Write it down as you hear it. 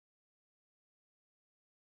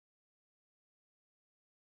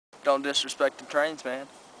Don't disrespect the trains, man.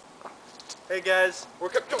 Hey guys,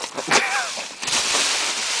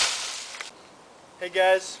 Hey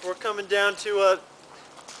guys, we're coming down to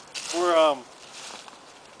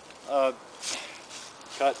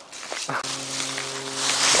cut.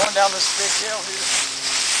 Going down this big hill here.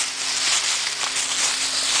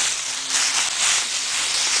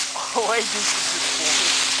 Oh, wait, this is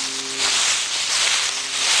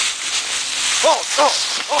Oh,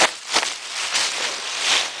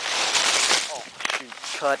 shoot,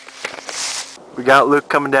 cut. We got Luke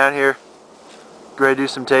coming down here. Ready to do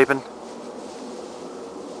some taping.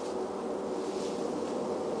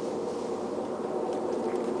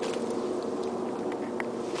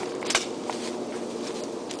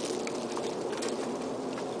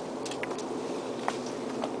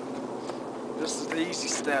 This is the easy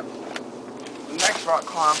step. The next rock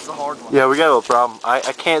climb's the hard one. Yeah, we got a little problem.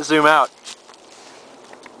 I can't zoom out.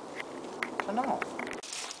 I know.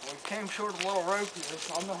 We came short of a little rope here,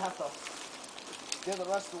 so I'm going to have to get the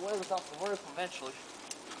rest of the way without the rope eventually.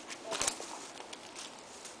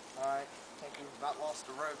 Alright, I think we've about lost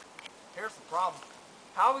the rope. Here's the problem.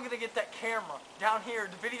 How are we going to get that camera down here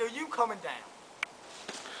to video you coming down?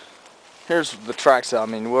 Here's the tracks. I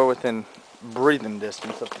mean, we're within breathing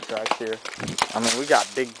distance of the tracks here. I mean, we got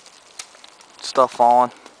big stuff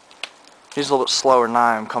on. He's a little bit slower than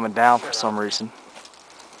I am coming down for some reason.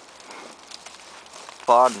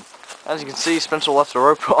 But as you can see, Spencer left the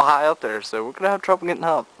rope real high up there, so we're going to have trouble getting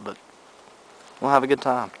up, but we'll have a good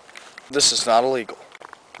time. This is not illegal.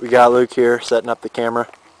 We got Luke here setting up the camera.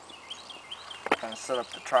 Kind of set up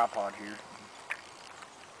the tripod here.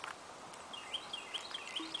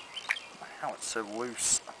 How it's so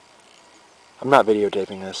loose. I'm not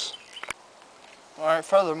videotaping this. Alright,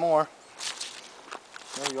 furthermore,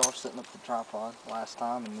 there you are setting up the tripod last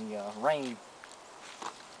time in the rain.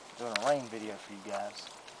 Doing a rain video for you guys.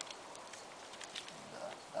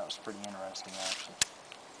 And, that was pretty interesting, actually.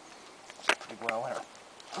 It's pretty well there.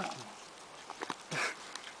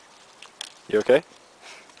 You okay?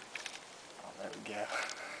 Oh, there we go.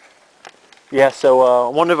 Yeah, so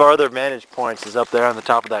one of our other vantage points is up there on the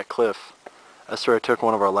top of that cliff. That's where I took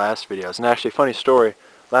one of our last videos. And actually, funny story,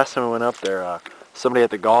 last time we went up there, somebody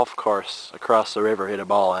at the golf course across the river hit a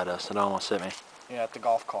ball at us and almost hit me. Yeah, at the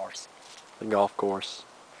golf course. The golf course.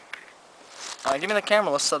 Alright, give me the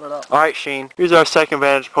camera, let's set it up. Alright, Sheen, here's our second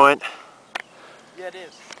vantage point. Yeah, it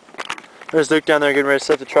is. There's Luke down there getting ready to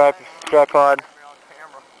set the tripod.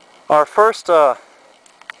 Our first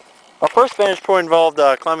vantage point involved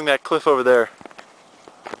climbing that cliff over there.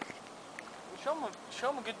 Show them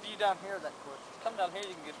a good view down here of that cliff. Come down here,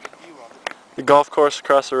 you can get a good view of it. The golf course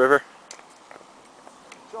across the river.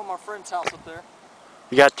 Show them our friend's house up there.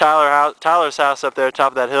 You got Tyler's house up there,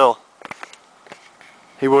 top of that hill.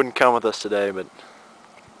 He wouldn't come with us today, but...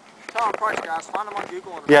 Tyler Price, guys. Find him on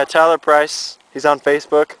Google. Yeah, Tyler Price. He's on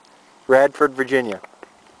Facebook. Radford, Virginia.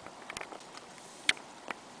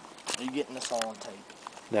 Are you getting this all on tape?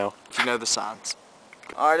 No. If you know the signs.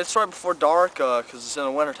 Alright, it's right before dark, because it's in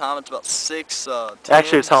the winter time. It's about 6:10.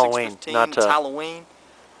 Actually, it's Halloween. It's Not Halloween.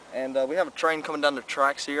 And we have a train coming down the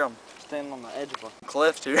tracks here. I'm standing on the edge of a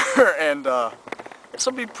cliff here, and this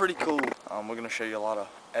will be pretty cool. We're going to show you a lot of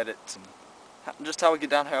edits and just how we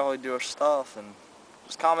get down here, how we do our stuff, and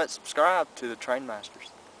just comment, subscribe to the Train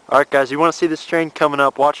Masters. Alright guys, you want to see this train coming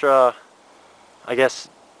up, watch I guess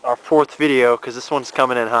our fourth video, because this one's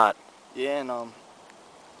coming in hot. Yeah, and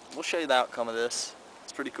we'll show you the outcome of this.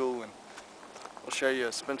 It's pretty cool, and we'll show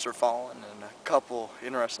you Spencer falling and a couple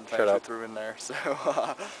interesting things we threw in there. So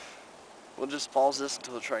we'll just pause this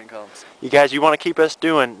until the train comes. You guys, you want to keep us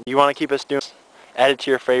doing, add it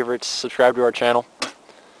to your favorites, subscribe to our channel,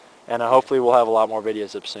 and hopefully we'll have a lot more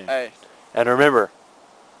videos up soon. Hey. And remember,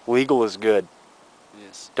 legal is good.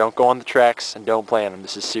 Yes. Don't go on the tracks and don't play on them.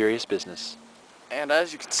 This is serious business. And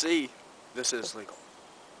as you can see, this is legal,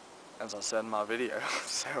 as I said in my video.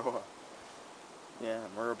 So, yeah,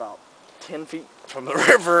 we're about 10 feet from the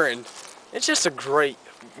river, and it's just a great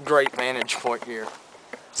vantage point here.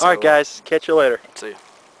 So, alright guys, catch you later. See you.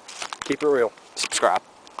 Keep it real. Subscribe.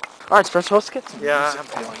 Alright Spencer, let's get some music I'm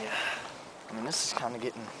telling you. I mean, this is kind of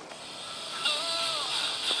getting...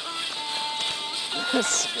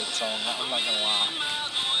 This is a good song, I'm not gonna lie.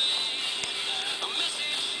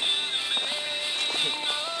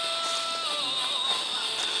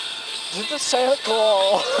 Is it the Santa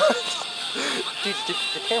Claus? Dude,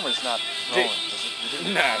 the camera's not rolling.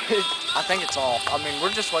 No. I think it's off. I mean,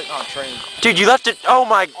 we're just waiting on a train. Dude, you left it. Oh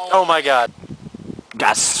my god.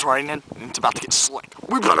 Guys, it's raining and it's about to get slick.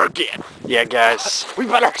 We better get. Yeah, guys. We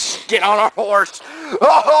better get on our horse.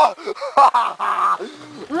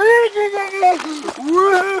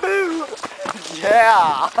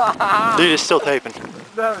 Yeah. Dude, it's still taping.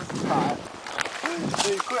 No, it's not.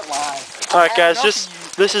 Dude, quit lying. Alright guys, this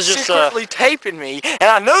is just secretly taping me, and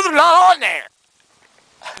I know they're not on there.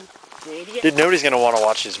 Dude, nobody's gonna want to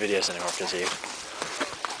watch these videos anymore because of you.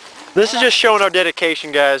 This is just showing our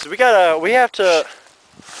dedication, guys. We have to.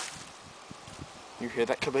 You hear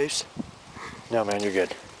that, caboose? No, man, you're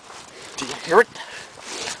good. Do you hear it?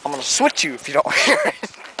 I'm gonna switch you if you don't hear it.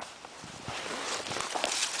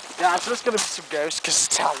 Yeah, it's just gonna be some ghosts because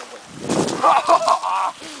it's Halloween.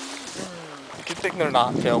 Good thing they're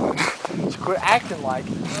not filming. So quit acting like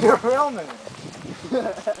you're filming it.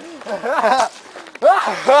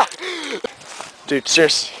 Dude,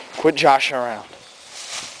 seriously, quit joshing around.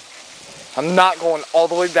 I'm not going all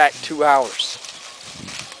the way back 2 hours.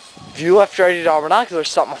 If you left your $80 binoculars,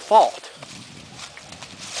 it's not my fault.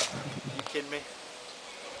 You kidding me?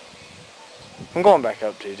 I'm going back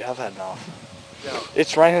up, dude. I've had enough. No.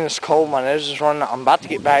 It's raining, it's cold, my nose is running. I'm about to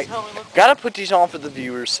get back. Gotta put these on for the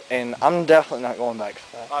viewers, and I'm definitely not going back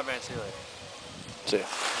for that. Alright, man, see you later. See ya.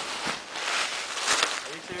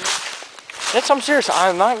 Are you serious? Yes, I'm serious.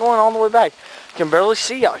 I'm not going all the way back. I can barely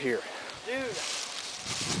see out here. Dude.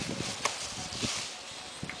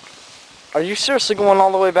 Are you seriously going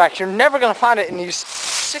all the way back? You're never going to find it in these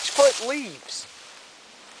 6-foot leaves.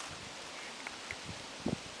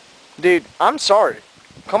 Dude, I'm sorry.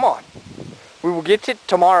 Come on. We will get to it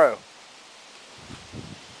tomorrow.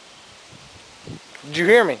 Did you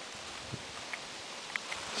hear me?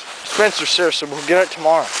 Spencer, seriously, we'll get it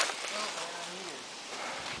tomorrow.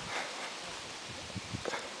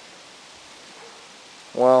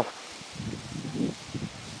 Well,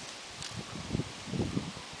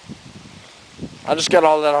 I just got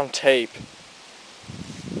all that on tape.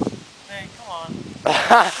 Hey, come on.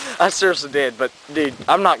 I seriously did, but dude,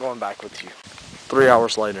 I'm not going back with you. 3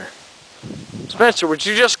 hours later. Spencer, would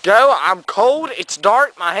you just go? I'm cold, it's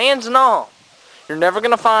dark, my hand's numb. You're never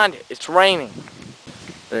gonna find it. It's raining.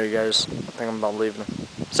 There he goes. I think I'm about leaving him.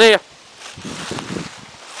 See ya.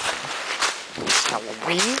 It's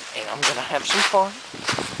Halloween, and I'm gonna have some fun.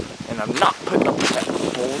 And I'm not putting up with that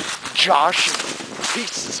bull Josh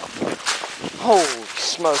pieces of it. Holy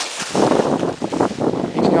smoke.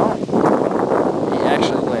 He's gone. He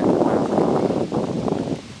actually went.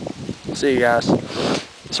 See you guys.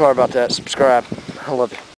 Sorry about that. Subscribe. I love you.